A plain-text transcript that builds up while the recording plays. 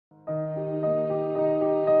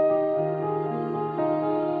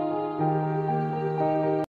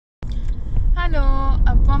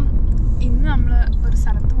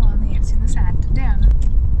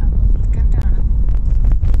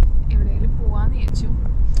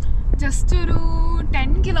Just ഒരു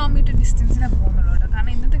 10 kilometre ഡിസ്റ്റൻസിലാണ് പോകുന്നുള്ളൂ കേട്ടോ. കാരണം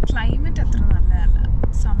ഇന്നത്തെ ക്ലൈമറ്റ് അത്ര നല്ലതല്ല.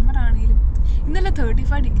 സമ്മർ ആണെങ്കിലും ഇന്നലെ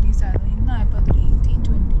 35 ഡിഗ്രീസ് ആയിരുന്നു, ഇന്നായപ്പോൾ അതൊരു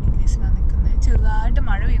 18-20 ഡിഗ്രീസിലാണ് നിൽക്കുന്നത്. ചെറുതായിട്ട്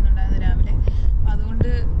മഴ പെയ്യുന്നുണ്ടായിരുന്നു രാവിലെ. അതുകൊണ്ട്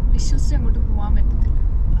വിശ്വസിച്ച് അങ്ങോട്ട് പോകാൻ പറ്റത്തില്ല.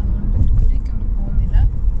 അതുകൊണ്ട് ദൂരേക്കൊന്നും പോകുന്നില്ല,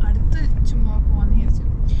 അടുത്ത് ചുമ്മാ പോകാമെന്ന് വിചാരിച്ചു.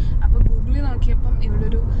 അപ്പോൾ ഗൂഗിളിൽ നോക്കിയപ്പം ഇവിടെ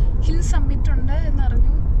ഒരു ഹിൽ സമ്മിറ്റ് ഉണ്ട്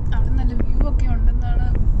എന്നറിഞ്ഞു. അവിടെ നല്ല വ്യൂ ഒക്കെ ഉണ്ടെന്നാണ്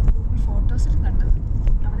ഗൂഗിൾ ഫോട്ടോസിൽ കണ്ടത്.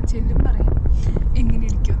 അവിടെ ചെല്ലും പറയാം എങ്ങനെ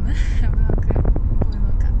ഇരിക്കുമെന്ന്. അപ്പോൾ നമുക്ക് പോയി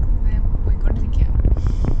നോക്കാം. പോയിക്കൊണ്ടിരിക്കുകയാണ്.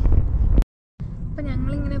 അപ്പം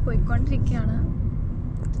ഞങ്ങളിങ്ങനെ പോയിക്കൊണ്ടിരിക്കുകയാണ്.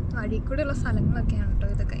 വഴി കൂടെയുള്ള സ്ഥലങ്ങളൊക്കെയാണ് കേട്ടോ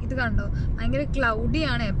ഇതൊക്കെ. ഇത് കണ്ടോ, ഭയങ്കര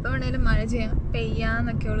ക്ലൗഡിയാണ്, എപ്പോൾ വേണേലും മഴ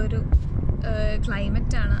പെയ്യാന്നൊക്കെയുള്ളൊരു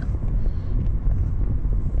ക്ലൈമറ്റാണ്.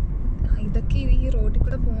 ഇതൊക്കെ ഈ റോഡിൽ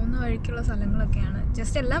കൂടെ പോകുന്ന വഴിക്കുള്ള സ്ഥലങ്ങളൊക്കെയാണ്.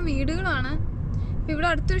 ജസ്റ്റ് എല്ലാം വീടുകളാണ്. ഇപ്പോൾ ഇവിടെ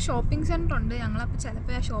അടുത്തൊരു ഷോപ്പിംഗ് സെൻറ്റർ ഉണ്ട്. ഞങ്ങളപ്പോൾ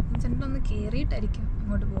ചിലപ്പോൾ ആ ഷോപ്പിംഗ് സെൻറ്റർ ഒന്ന് കയറിയിട്ടായിരിക്കും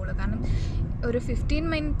അങ്ങോട്ട് പോകുള്ളൂ. കാരണം ഒരു 15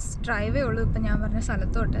 മിനിറ്റ്സ് ഡ്രൈവേ ഉള്ളൂ ഇപ്പം ഞാൻ പറഞ്ഞ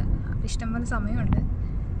സ്ഥലത്തോട്ട്. അപ്പോൾ ഇഷ്ടംപോലെ സമയമുണ്ട്.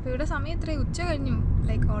 അപ്പോൾ ഇവിടെ സമയം ഇത്രയും ഉച്ച കഴിഞ്ഞു,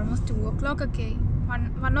 ലൈക്ക് ഓൾമോസ്റ്റ് 2 o'clock ഒക്കെ ആയി.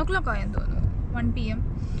 1 o'clock ആയെന്ന് തോന്നുന്നു, 1 PM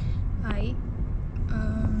ആയി.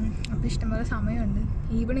 അപ്പോൾ ഇഷ്ടംപോലെ സമയമുണ്ട്.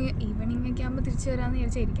 ഈവനിങ് ഒക്കെ ആകുമ്പോൾ തിരിച്ചു വരാമെന്ന്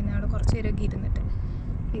വിചാരിച്ചിരിക്കുന്നത്. അവിടെ കുറച്ച് നേരമൊക്കെ ഇരുന്നിട്ട്.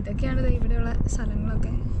 ഇതൊക്കെയാണ് ഇവിടെയുള്ള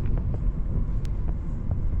സ്ഥലങ്ങളൊക്കെ.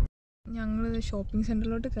 ഞങ്ങൾ ഷോപ്പിംഗ്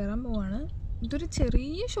സെൻറ്ററിലോട്ട് കയറാൻ പോവാണ്. ഇതൊരു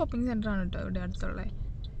ചെറിയ ഷോപ്പിംഗ് സെൻറ്ററാണ് കേട്ടോ ഇവിടെ അടുത്തുള്ളത്.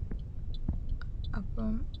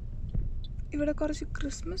 അപ്പം ഇവിടെ കുറച്ച്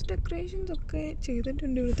ക്രിസ്മസ് ഡെക്കറേഷൻസ് ഒക്കെ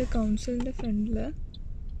ചെയ്തിട്ടുണ്ട് ഇവിടുത്തെ കൗൺസിലിൻ്റെ ഫ്രണ്ടിൽ.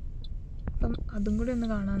 അപ്പം അതും കൂടി ഒന്ന്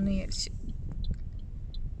കാണാമെന്ന് വിചാരിച്ചു.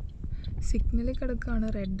 സിഗ്നലിൽ കിടക്കുകയാണ്,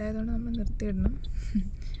 റെഡ് ആയതുകൊണ്ട് നമ്മൾ നിർത്തിയിടണം.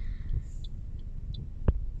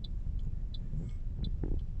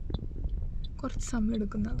 കുറച്ച് സമയം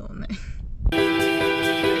എടുക്കുന്ന തോന്നുന്നത്.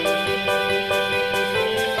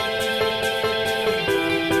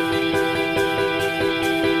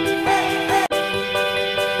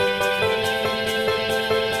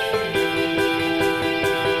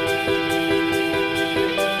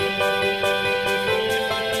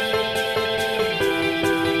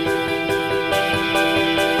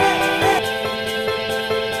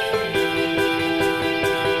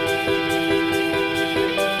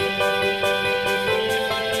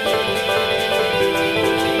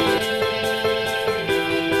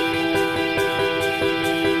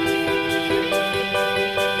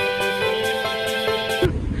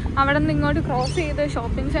 അവിടെ നിന്ന് ഇങ്ങോട്ട് ക്രോസ് ചെയ്ത്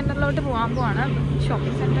ഷോപ്പിംഗ് സെൻറ്ററിലോട്ട് പോകാൻ പോവാണ്.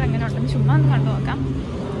 ഷോപ്പിംഗ് സെൻറ്റർ എങ്ങനെ ഉണ്ടെന്ന് ചുമ്മാ ഒന്ന് കണ്ടു നോക്കാം.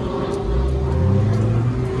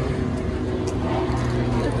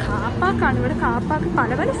 ഇത് കാപ്പാക്കാണ്. ഇവിടെ കാപ്പാക്ക് പല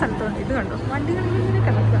പല സ്ഥലത്തുണ്ട്. ഇത് കണ്ടോ, വണ്ടികളിൽ ഇങ്ങനെ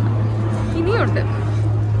കിടക്കുകയാണ്. ഇനിയുണ്ട്.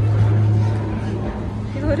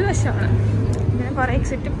 ഇത് ഒരു വശമാണ്. ഇങ്ങനെ കുറേ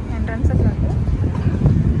എക്സിറ്റും എൻട്രൻസ് ഒക്കെ ഉണ്ട്.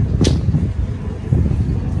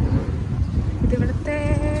 ഇതിവിടുത്തെ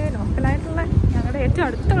ലോക്കലായിട്ടുള്ള ഞങ്ങളുടെ ഏറ്റവും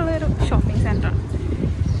അടുത്തുള്ളൊരു ഷോപ്പിംഗ് സെൻറ്ററാണ്.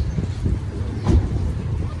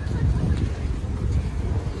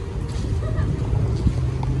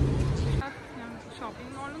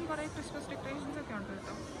 ഷോപ്പിംഗ് മോളിലും കുറേ ക്രിസ്മസ് ഡെക്കറേഷൻസ് ഒക്കെ ഉണ്ട്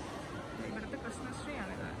കേട്ടോ. ഇവിടുത്തെ ക്രിസ്മസ് ട്രീ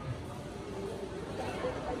ആണിത്.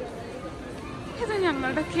 ഇത്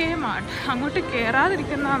ഞങ്ങളുടെ Kmart. അങ്ങോട്ട്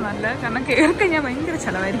കയറാതിരിക്കുന്നതാണ് നല്ലത്, കാരണം കയറി കഴിഞ്ഞാൽ ഭയങ്കര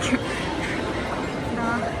ചിലവായിരിക്കും.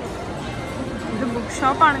 ഇത് ബുക്ക്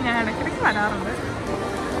ഷോപ്പാണ്. ഞാൻ ഇടയ്ക്കിടയ്ക്ക് വരാറുണ്ട്.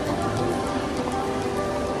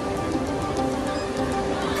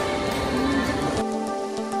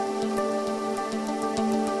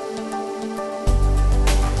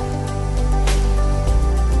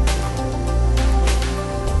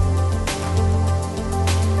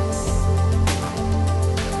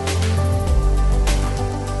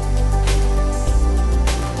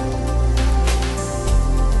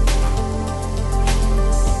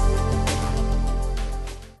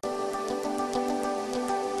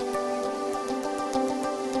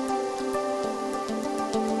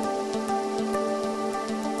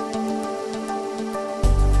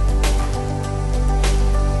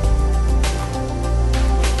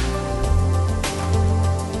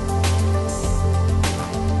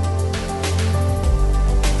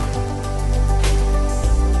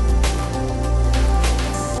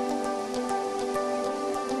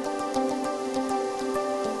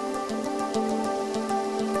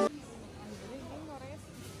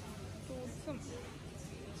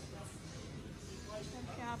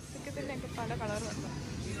 ക്യാപ്സിക്കത്തിൻ്റെയൊക്കെ പല കളറുണ്ട്.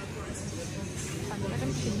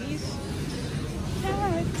 പലതരം ചില്ലീസ്.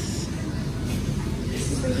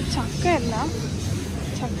 ഇതൊരു ചക്കയല്ല,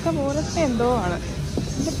 ചക്ക പോലത്തെ എന്തോ ആണ്.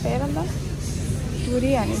 ഇതിൻ്റെ പേരെന്താ?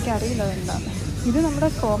 തുരിയാണ്, എനിക്കറിയില്ല അതെന്താണ്. ഇത് നമ്മുടെ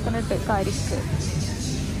കോക്കനട്ട്, കരിക്ക്.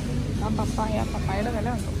 ആ പപ്പായയുടെ വില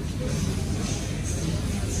ഉണ്ടോ?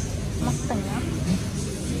 മത്തങ്ങ,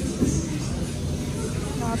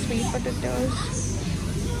 സ്വീറ്റ് പൊട്ടറ്റോസ്,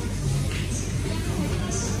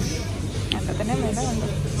 കണ്ടു.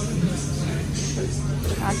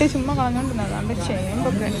 നാട്ടിൽ ചുമ്മാ കളഞ്ഞോണ്ടിരുന്നത്. അതുകൊണ്ട്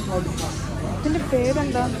ചേമ്പൊക്കെ. ഇതിൻ്റെ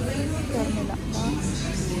പേരെന്താ പറഞ്ഞില്ല.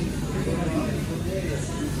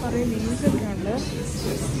 കുറേ ലീവ്സൊക്കെ ഉണ്ട്.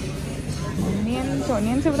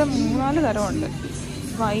 ഒനിയൻസ് ഇവിടെ 3-4 തരമുണ്ട്.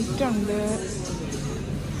 വൈറ്റ് ഉണ്ട്,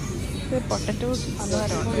 പൊട്ടറ്റോസ്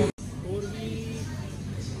പലതരമുണ്ട്.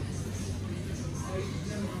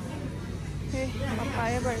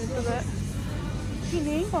 പപ്പായ പഴുത്തത്.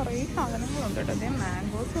 ഇനിയും കുറേ സാധനങ്ങളുണ്ട് കേട്ടോ. അതേ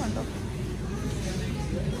മാംഗോസും ഉണ്ടോ.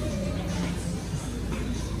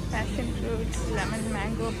 Passion fruit, lemon,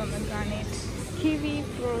 mango, pomegranate, kiwi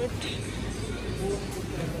fruit.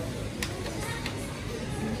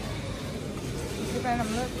 ഇപ്പം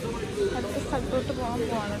നമ്മൾ അടുത്ത സ്ഥലത്തോട്ട് പോകാൻ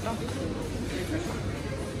പോവാണ് കേട്ടോ.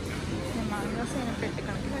 മാംഗോസ് ഇങ്ങനെ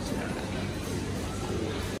പെട്ടിക്കണക്കിന് വെച്ചിട്ടുണ്ട്.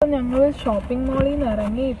 അപ്പം ഞങ്ങൾ ഷോപ്പിംഗ് മോളിൽ നിന്ന്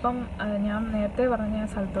ഇറങ്ങി ഇപ്പം ഞാൻ നേരത്തെ പറഞ്ഞ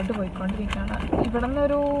സ്ഥലത്തോട്ട് പോയിക്കൊണ്ടിരിക്കുകയാണ്. ഇവിടെ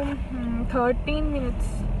നിന്നൊരു 13 minutes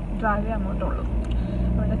ഡ്രൈവേ അങ്ങോട്ടുള്ളൂ.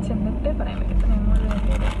 അവിടെ ചെന്നിട്ട് പറയാൻ പറ്റും. ഇപ്പം ഞങ്ങൾ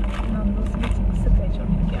മംഗോസിൻ്റെ ചിപ്സ്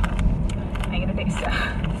കഴിച്ചുകൊണ്ടിരിക്കുകയാണ്. ഭയങ്കര ടേസ്റ്റാണ്.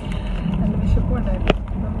 നല്ല വിശപ്പും ഉണ്ടായിരുന്നു.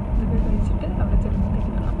 അപ്പം ഇതൊക്കെ കഴിച്ചിട്ട് അവിടെ ചെന്നിട്ട്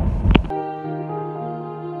കാണാം.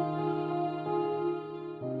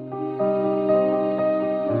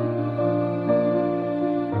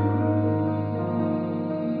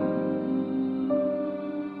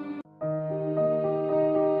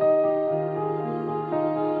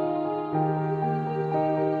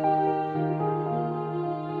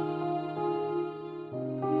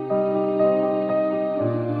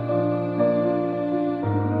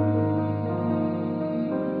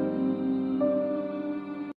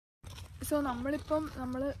 സോ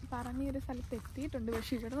നമ്മൾ പറഞ്ഞൊരു സ്ഥലത്ത് എത്തിയിട്ടുണ്ട്.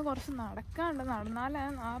 പക്ഷെ ഇവിടെ നിന്ന് കുറച്ച് നടക്കാണ്ട്. നടന്നാലേ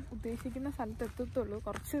ആ ഉദ്ദേശിക്കുന്ന സ്ഥലത്ത് എത്തത്തുള്ളൂ.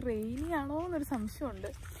 കുറച്ച് റെയിനി ആണോ എന്നൊരു സംശയമുണ്ട്.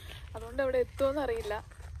 അതുകൊണ്ട് അവിടെ എത്തുമോയെന്ന് അറിയില്ല.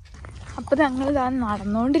 അപ്പോൾ ഞങ്ങൾ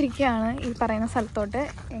നടന്നുകൊണ്ടിരിക്കുകയാണ് ഈ പറയുന്ന സ്ഥലത്തോട്ട്.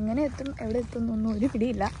 എങ്ങനെ എത്തും എവിടെ എത്തും എന്നൊന്നും ഒരു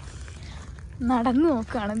പിടിയില്ല. നടന്നു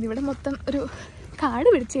നോക്കുകയാണ്. ഇവിടെ മൊത്തം ഒരു കാട്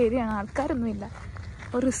പിടിച്ച ഏരിയയാണ്. ആൾക്കാരൊന്നുമില്ല.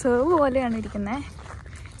 ഒരു റിസർവ് പോലെയാണ് ഇരിക്കുന്നത്.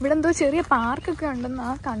 ഇവിടെ എന്തോ ചെറിയ പാർക്കൊക്കെ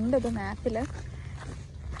ഉണ്ടെന്നാണ് കണ്ടത് മാപ്പിൽ.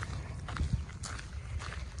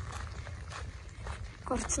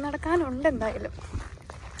 കുറച്ച് നടക്കാനുണ്ട് എന്തായാലും.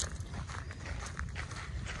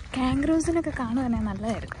 കാംഗറൂസിനൊക്കെ കാണുക തന്നെ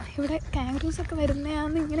നല്ലതായിരുന്നു. ഇവിടെ കാംഗറൂസൊക്കെ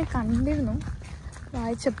വരുന്നതാണെന്ന് ഇങ്ങനെ കണ്ടിരുന്നു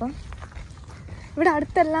വായിച്ചപ്പം. ഇവിടെ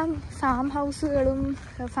അടുത്തെല്ലാം ഫാം ഹൗസുകളും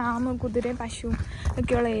ഫാമും കുതിരയും പശുവും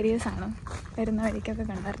ഒക്കെയുള്ള ഏരിയസാണ്. വരുന്ന വഴിക്കൊക്കെ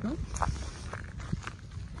കണ്ടായിരുന്നു.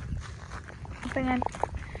 അപ്പം ഞാൻ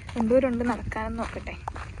എന്തോരമുണ്ട് നടക്കാനെന്ന് നോക്കട്ടെ.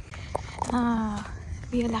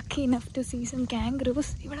 V are lucky enough to see some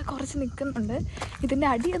കാംഗറൂസ്. ഇവിടെ കുറച്ച് നിൽക്കുന്നുണ്ട്. ഇതിൻ്റെ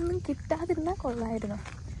അടിയൊന്നും കിട്ടാതിരുന്നാൽ കൊള്ളായിരുന്നു.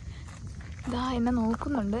 ഇതാ എന്നെ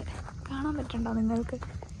നോക്കുന്നുണ്ട്. കാണാൻ പറ്റുന്നുണ്ടോ നിങ്ങൾക്ക്?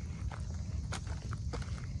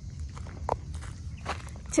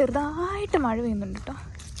 ചെറുതായിട്ട് മഴ പെയ്യുന്നുണ്ട് കേട്ടോ.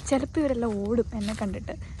 ചിലപ്പോൾ ഇവരെല്ലാം ഓടും എന്നെ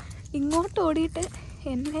കണ്ടിട്ട്. ഇങ്ങോട്ട് ഓടിയിട്ട്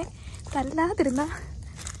എന്നെ തല്ലാതിരുന്നാൽ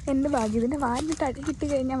എൻ്റെ ഭാഗ്യം. ഇതിൻ്റെ വാലിട്ട് അടി കിട്ടി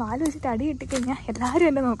കഴിഞ്ഞാൽ, വാല് വെച്ചിട്ട് അടി കിട്ടിക്കഴിഞ്ഞാൽ എല്ലാവരും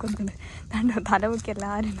എന്നെ നോക്കുന്നുണ്ട്. കണ്ടോ, തലവൊക്കെ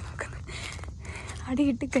എല്ലാവരും എന്നെ നോക്കുന്നത്. അടി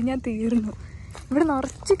കിട്ടിക്കഴിഞ്ഞാൽ തീർന്നു. ഇവിടെ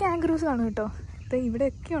നിറച്ച് കാംഗറൂസ് ആണ് കേട്ടോ. ഇത്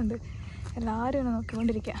ഇവിടെയൊക്കെ ഉണ്ട്. എല്ലാവരും എന്നെ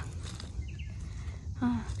നോക്കിക്കൊണ്ടിരിക്കുക.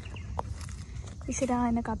 ഈശ്വരാ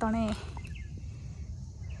എന്നെ കാത്തോണേ.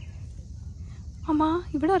 അമ്മ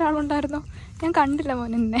ഇവിടെ ഒരാളുണ്ടായിരുന്നോ? ഞാൻ കണ്ടില്ല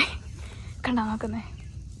മോനെ. എന്നെ കണ്ടാ നോക്കുന്നേ.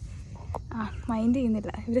 മൈൻഡ്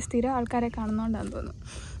ചെയ്യുന്നില്ല. ഇവർ സ്ഥിരം ആൾക്കാരെ കാണുന്നോണ്ടാന്ന് തോന്നുന്നു.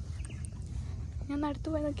 ഞാൻ അടുത്ത്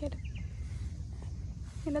പോയി നോക്കിയാലോ.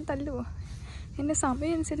 എന്നെ തല്ലുവോ? എൻ്റെ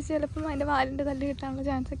സമയം അനുസരിച്ച് ചിലപ്പം അതിൻ്റെ വാലിൻ്റെ തല്ല് കിട്ടാനുള്ള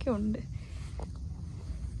ചാൻസൊക്കെ ഉണ്ട്.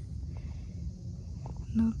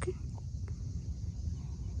 നോക്ക്,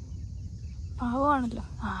 പാവമാണല്ലോ.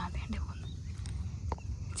 അതേണ്ട പോകുന്നു.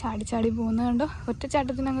 ചാടി ചാടി പോകുന്നത് കണ്ടോ. ഒറ്റ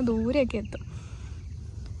ചാട്ടത്തിന് അങ്ങ് ദൂരെയൊക്കെ എത്തും.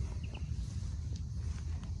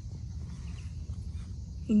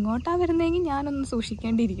 ഇങ്ങോട്ടാ വരുന്നതെങ്കിൽ ഞാനൊന്ന്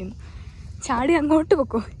സൂക്ഷിക്കേണ്ടിയിരിക്കുന്നു. ചാടി അങ്ങോട്ട്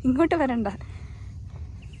പൊക്കോ, ഇങ്ങോട്ട് വരണ്ട.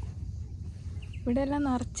 ഇവിടെ എല്ലാം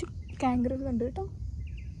നിറച്ച് കാംഗറൂസ് ഉണ്ട് കേട്ടോ.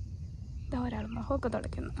 ഇതാ ഒരാൾ മുഖമൊക്കെ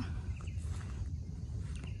തുടയ്ക്കുന്നു.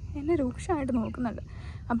 എന്നെ രൂക്ഷമായിട്ട് നോക്കുന്നുണ്ട്.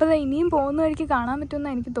 അപ്പോൾ അത് ഇനിയും പോകുന്ന വഴിക്ക് കാണാൻ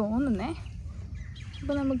പറ്റുമെന്നാണ് എനിക്ക് തോന്നുന്നേ.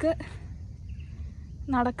 അപ്പോൾ നമുക്ക്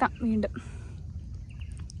നടക്കാം വീണ്ടും.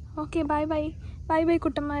 Okay, bye bye. Bye bye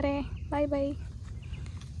കുട്ടന്മാരെ, bye bye.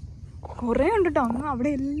 കുറേ ഉണ്ട് കേട്ടോ. അങ്ങ് അവിടെ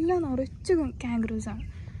എല്ലാം നിറച്ച് കാംഗറൂസാണ്.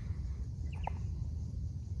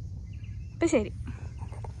 അപ്പം ശരി.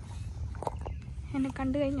 എന്നെ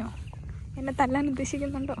കണ്ടു കഴിഞ്ഞോ? എന്നെ തല്ലാൻ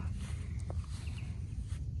ഉദ്ദേശിക്കുന്നുണ്ടോ?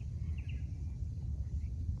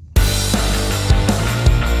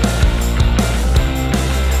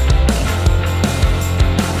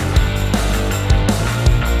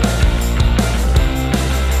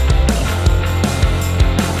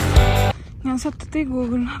 ഞാൻ സത്യത്തിൽ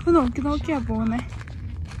ഗൂഗിൾ മാപ്പ് നോക്കിയാ പോകുന്നത്.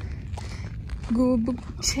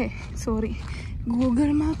 ഗൂഗിൾ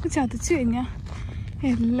മാപ്പ് ചതച്ചു കഴിഞ്ഞാൽ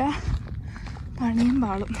എല്ലാ പണിയും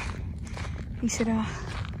പാളും. ഈശ്വരാ,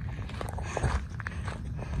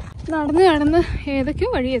 നടന്ന് ഏതൊക്കെയോ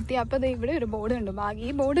വഴി എത്തി. അപ്പോൾ അത് ഇവിടെ ഒരു ബോർഡ് കണ്ടു.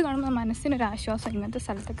 ഈ ബോർഡ് കാണുമ്പോൾ മനസ്സിനൊരാശ്വാസം ഇങ്ങനത്തെ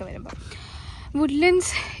സ്ഥലത്തൊക്കെ വരുമ്പോൾ.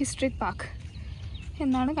 വുഡ്ലൻഡ്സ് ഹിസ്റ്ററിക് പാർക്ക്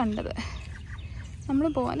എന്നാണ് കണ്ടത്. നമ്മൾ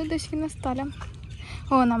പോകാൻ ഉദ്ദേശിക്കുന്ന സ്ഥലം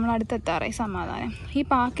നമ്മൾ അടുത്തെത്താറായി. സമാധാനം. ഈ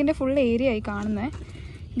പാർക്കിൻ്റെ ഫുൾ ഏരിയ ആയി കാണുന്നത്.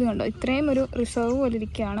 ഇത് കണ്ടോ, ഇത്രയും ഒരു റിസർവ് പോലെ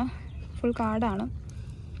ഇരിക്കുകയാണ്. ഫുൾ കാടാണ്.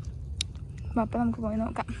 അപ്പോൾ നമുക്ക് പോയി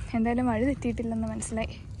നോക്കാം. എന്തായാലും വഴി തെറ്റിയിട്ടില്ലെന്ന്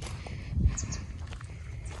മനസ്സിലായി.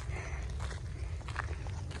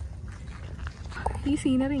 ഈ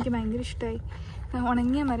സീനറി എനിക്ക് ഭയങ്കര ഇഷ്ടമായി.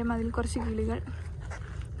 ഉണങ്ങിയ മരം, അതിൽ കുറച്ച് കിളികൾ,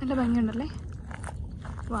 നല്ല ഭംഗിയുണ്ടല്ലേ.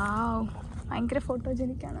 വാവ്, ഭയങ്കര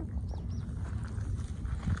ഫോട്ടോജനിക്കാണ്.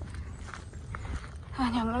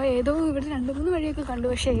 ഞങ്ങൾ ഏതോ ഇവിടെ 2-3 വഴിയൊക്കെ കണ്ടു.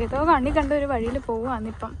 പക്ഷേ ഏതോ കണ്ട ഒരു വഴിയിൽ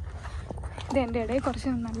പോവാന്നിപ്പം. ഇത് എൻ്റെ ഇടയിൽ കുറച്ച്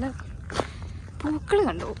നല്ല പൂക്കൾ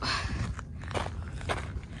കണ്ടു.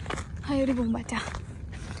 ഒരു പൂമ്പാറ്റ.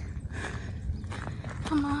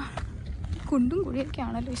 അമ്മ, കുണ്ടും കുഴിയൊക്കെ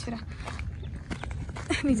ആണല്ലോ ഈശ്വര.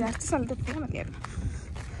 വിചാരിച്ച സ്ഥലത്ത് എത്തിയാൽ മതിയായിരുന്നു.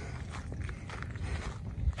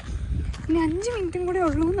 ഇനി 5 മിനിറ്റും കൂടെ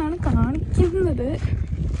ഉള്ളൂ എന്നാണ് കാണിക്കുന്നത്.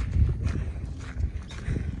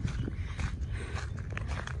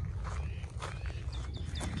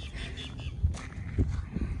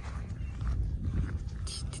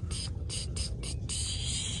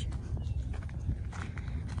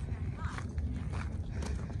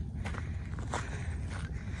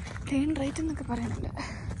 ടേൺ റൈറ്റ് എന്നൊക്കെ പറയുന്നുണ്ട്.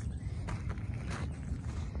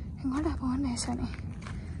 എങ്ങോട്ടാ പോകാൻ നേശാനെ?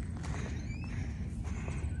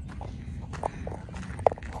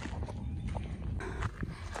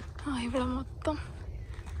 ഇവിടെ മൊത്തം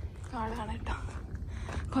കാടാണ് കേട്ടോ.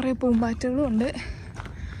 കുറേ പൂമ്പാറ്റകളും ഉണ്ട്.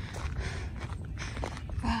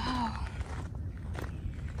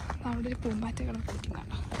 അവിടെ ഒരു പൂമ്പാറ്റകളെ കുളിക്കും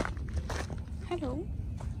കേട്ടോ.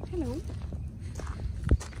 ഹലോ.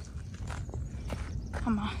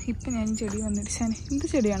 അമ്മ, ഇപ്പം ഞാൻ ചെടി വന്നിടിച്ചാനെ. എന്ത്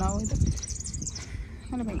ചെടിയാണോ ഇത്?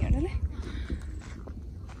 നല്ല ഭംഗിയുണ്ടല്ലേ.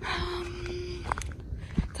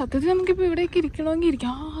 സത്യത്തിൽ നമുക്കിപ്പോൾ ഇവിടേക്ക് ഇരിക്കണമെങ്കിൽ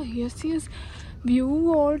ഇരിക്കാം. യെസ്, വ്യൂ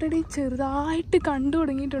ഓൾറെഡി ചെറുതായിട്ട് കണ്ടു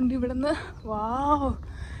തുടങ്ങിയിട്ടുണ്ട് ഇവിടുന്ന്. വാവ്,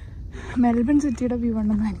 മെൽബൺ സിറ്റിയുടെ വ്യൂ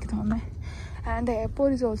ഉണ്ടെന്നാണ് എനിക്ക് തോന്നുന്നത്. And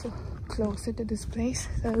airport is also close to this place.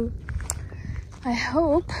 So I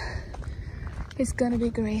hope it's gonna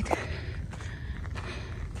B great.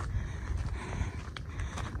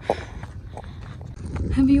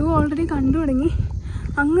 View already കണ്ടു തുടങ്ങി.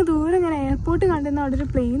 അങ്ങ് ദൂരെ ഞാൻ എയർപോർട്ട് കണ്ടിരുന്ന അവിടെ ഒരു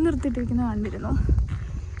പ്ലെയിൻ നിർത്തിയിട്ടിരിക്കുന്നത് കണ്ടിരുന്നു.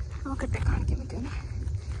 നോക്കട്ടെ, കാണിക്കാൻ പറ്റുമോ?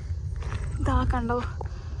 ഇതാ കണ്ടോ,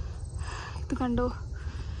 ഇത് കണ്ടോ,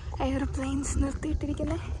 എയർപ്ലെയിൻസ്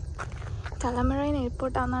നിർത്തിയിട്ടിരിക്കുന്നത്. തലമുഴയിൻ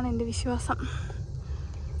എയർപോർട്ടാണെന്നാണ് എൻ്റെ വിശ്വാസം.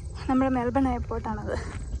 നമ്മുടെ മെൽബൺ എയർപോർട്ടാണത്.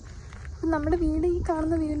 അപ്പം നമ്മുടെ വീട്, ഈ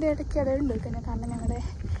കാണുന്ന വീടിൻ്റെ ഇടയ്ക്ക് ഇടയുണ്ട് തന്നെ. കാരണം ഞങ്ങളുടെ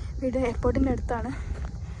വീട് എയർപോർട്ടിൻ്റെ അടുത്താണ്.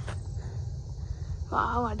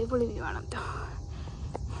 വാവ്, അടിപൊളി വ്യൂ ആണ് കേട്ടോ.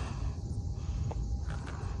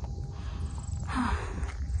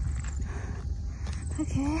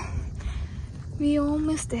 Okay, we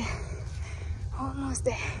almost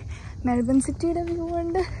there. Melbourne cityയുടെ view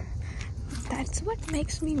ഉണ്ട്. That's what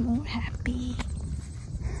makes me more happy.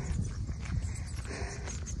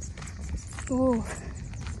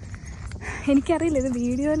 എനിക്കറിയില്ല ഇത്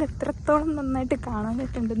വീഡിയോയിൽ എത്രത്തോളം നന്നായിട്ട് കാണാൻ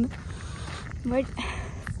പറ്റുന്നുണ്ടെന്ന്. But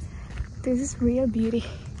this is real beauty.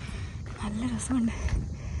 നല്ല രസമുണ്ട്.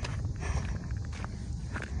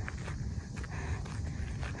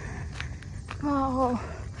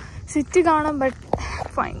 സിറ്റി കാണാൻ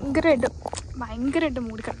ഭയങ്കരമായിട്ട്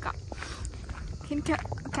മൂടിക്കിടക്കാം. എനിക്ക്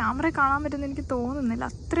ക്യാമറ കാണാൻ പറ്റുമെന്ന് എനിക്ക് തോന്നുന്നില്ല,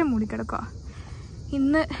 അത്രയും മൂടിക്കിടക്കുക.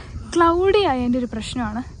 ഇന്ന് ക്ലൗഡി ആയതിൻ്റെ ഒരു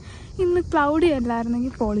പ്രശ്നമാണ്. ഇന്ന് ക്ലൗഡി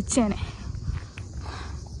അല്ലായിരുന്നെങ്കിൽ പൊളിച്ചേനെ.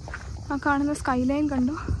 ആ കാണുന്ന സ്കൈ ലൈൻ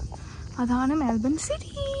കണ്ടു, അതാണ് മെൽബൺ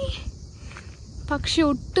സിറ്റി. പക്ഷെ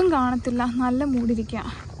ഒട്ടും കാണത്തില്ല, നല്ല മൂടിയിരിക്കുക.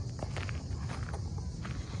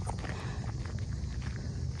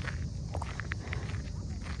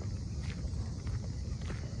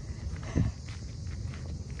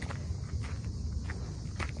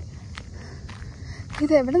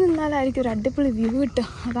 ഇത് എവിടെ നിന്നാലായിരിക്കും ഒരു അടിപൊളി വ്യൂ കിട്ടുക.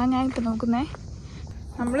 അതാണ് ഞാനിപ്പോൾ നോക്കുന്നത്.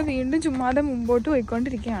 നമ്മൾ വീണ്ടും ചുമ്മാതെ മുമ്പോട്ട്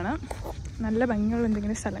പോയിക്കൊണ്ടിരിക്കുകയാണ്. നല്ല ഭംഗിയുള്ള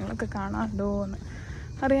എന്തെങ്കിലും സ്ഥലങ്ങളൊക്കെ കാണാറുണ്ടോ എന്ന്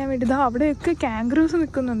അറിയാൻ വേണ്ടി. ഇതാ അവിടെയൊക്കെ കാങ്കറൂസ്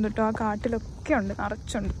നിൽക്കുന്നുണ്ട് കേട്ടോ. ആ കാട്ടിലൊക്കെ ഉണ്ട്,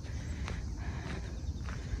 നിറച്ചുണ്ട്.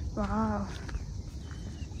 വാവ്,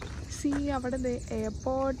 സി അവിടെ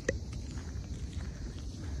എയർപോർട്ട്.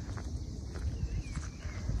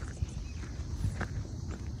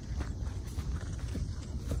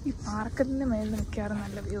 ഈ പാർക്കത്തിൻ്റെ മേളിൽ നിൽക്കാറ്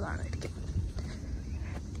നല്ല വ്യൂ കാണുമായിരിക്കും.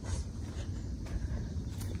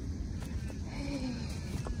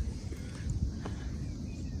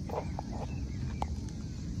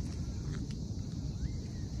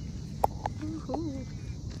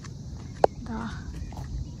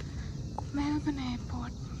 Melbourne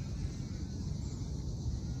Airport.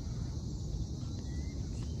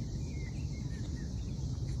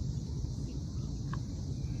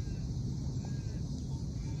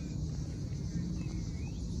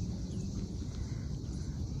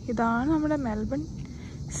 ഇതാണ് നമ്മുടെ മെൽബൺ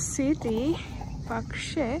സിറ്റി.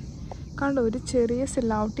 പക്ഷേ കണ്ടോ, ഒരു ചെറിയ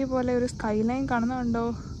സിലൗട്ടി പോലെ ഒരു സ്കൈ ലൈൻ കാണുന്നുണ്ടോ?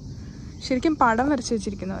 ശരിക്കും പടം വരച്ച്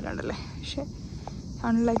വെച്ചിരിക്കുന്ന പോലെ ഉണ്ടല്ലേ. പക്ഷെ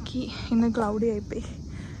അൺലക്കി ഇന്ന് ക്ലൗഡി ആയിപ്പോയി.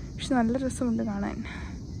 പക്ഷെ നല്ല രസമുണ്ട് കാണാൻ.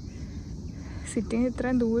 സിറ്റിയിൽ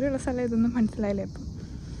ഇത്രയും ദൂരെയുള്ള സ്ഥലം ഇതൊന്നും മനസ്സിലായില്ലേ ഇപ്പം.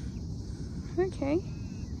 ഓക്കെ,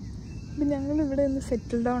 അപ്പം ഞങ്ങളിവിടെ നിന്ന്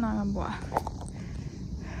സെറ്റിൽ ഡൗൺ ആകാൻ പോവാം.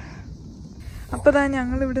 അപ്പോൾ ഇതാ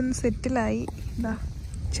ഞങ്ങളിവിടെ നിന്ന് സെറ്റിലായി. എന്താ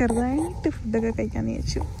ചെറുതായിട്ട് ഫുഡൊക്കെ കഴിക്കാമെന്ന്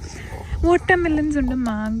വിചാരിച്ചു. വാട്ടർമെലൻസ് ഉണ്ട്,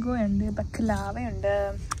 മാംഗോ ഉണ്ട്, ബക്കലാവയുണ്ട്,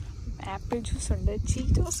 ആപ്പിൾ ജ്യൂസ് ഉണ്ട്,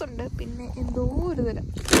 ചീറ്റോസ് ഉണ്ട്, പിന്നെ എന്തോ ഒരു തരം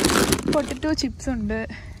പൊട്ടറ്റോ ചിപ്സ് ഉണ്ട്.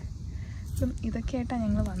 അപ്പം ഇതൊക്കെ ആയിട്ടാണ്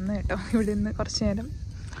ഞങ്ങൾ വന്നത് കേട്ടോ. ഇവിടെ നിന്ന് കുറച്ച് നേരം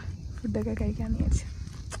ഫുഡൊക്കെ കഴിക്കാമെന്ന് വിചാരിച്ചു.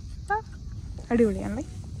 അടിപൊളിയാണല്ലേ.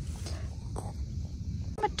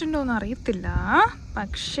 പറ്റുണ്ടോയെന്ന് അറിയത്തില്ല,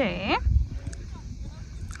 പക്ഷേ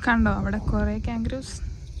കണ്ടോ അവിടെ കുറേ കാങ്കറൂസ്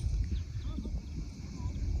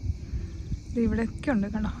ഇവിടെയൊക്കെ ഉണ്ട്.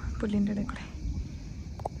 കണ്ടോ പുല്ലിൻ്റെ ഇടയിൽ കൂടെ.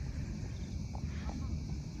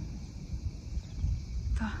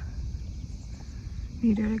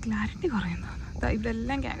 വീഡിയോയുടെ ക്ലാരിറ്റി കുറയുന്നു.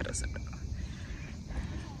 ഇവിടെല്ലാം കാങ്കറൂസ് ഉണ്ട്.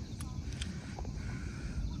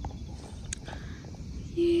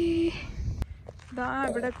 ഇതാ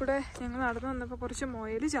ഇവിടെ കൂടെ ഞങ്ങൾ നടന്നു വന്നപ്പോൾ കുറച്ച്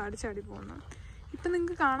മുയൽ ചാടി പോകുന്നു. ഇപ്പം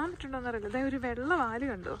നിങ്ങൾക്ക് കാണാൻ പറ്റുന്നുണ്ടോയെന്നറിയില്ല. ഇതാ ഒരു വെള്ള വാല്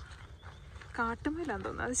കണ്ടോ, കാട്ടുമുയലാന്ന്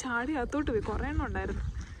തോന്നുന്നു. അത് ചാടി അകത്തോട്ട് പോയി. കുറേ എണ്ണം ഉണ്ടായിരുന്നു.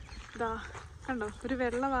 ഇതാ കണ്ടോ, ഒരു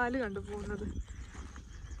വെള്ള വാല് കണ്ടു പോകുന്നത്.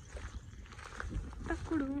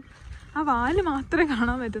 ആ വാല് മാത്രമേ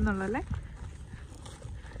കാണാൻ പറ്റുന്നുള്ളൂ അല്ലേ.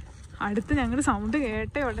 അടുത്ത് ഞങ്ങൾ സൗണ്ട്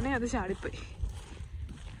കേട്ട ഉടനെ അത് ചാടിപ്പോയി.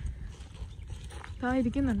 അതാ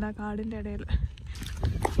ഇരിക്കുന്നുണ്ട് ആ കാടിൻ്റെ ഇടയിൽ.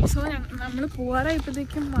 സോ നമ്മൾ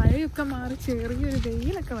പോകാറായപ്പോഴത്തേക്കും മഴയൊക്കെ മാറി ചെറിയൊരു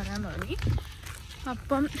വെയിലൊക്കെ വരാൻ തുടങ്ങി.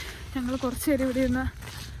 അപ്പം ഞങ്ങൾ കുറച്ച് നേരം ഇവിടെ ഇരുന്ന്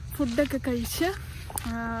ഫുഡൊക്കെ കഴിച്ച്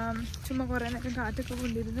ചുമ്മാ കുറേ നേരം കാറ്റൊക്കെ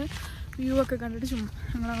കൊണ്ടിരുന്ന് വ്യൂ ഒക്കെ കണ്ടിട്ട് ചുമ്മാ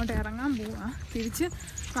ഞങ്ങളങ്ങോട്ട് ഇറങ്ങാൻ പോവാം. തിരിച്ച്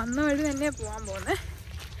വന്ന വഴി തന്നെയാണ് പോകാൻ പോകുന്നത്.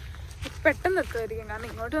 പെട്ടെന്ന് എത്തുമായിരിക്കും, കാരണം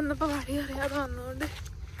ഇങ്ങോട്ട് വന്നപ്പോൾ വഴി അറിയാതെ വന്നുകൊണ്ട്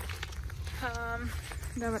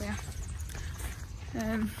എന്താ പറയുക,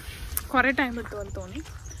 കുറേ ടൈം എടുത്ത പോലെ തോന്നി.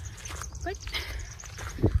 ബട്ട്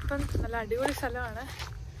ഇപ്പം നല്ല അടിപൊളി സ്ഥലമാണ്.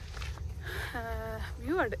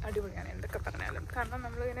 വ്യൂ അടിപൊളിയാണ് എന്തൊക്കെ പറഞ്ഞാലും. കാരണം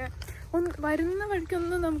നമ്മളിങ്ങനെ വരുന്ന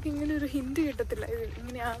വഴിക്കൊന്നും നമുക്ക് ഇങ്ങനെ ഒരു ഹിന്റ് കിട്ടത്തില്ല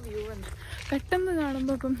ഇങ്ങനെ ആ വ്യൂ എന്ന്. പെട്ടെന്ന്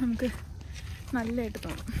കാണുമ്പോൾ ഇപ്പം നമുക്ക് നല്ലതായിട്ട്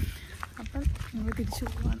തോന്നും. അപ്പം നമ്മൾ തിരിച്ചു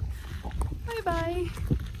പോവാണ്. Bye bye.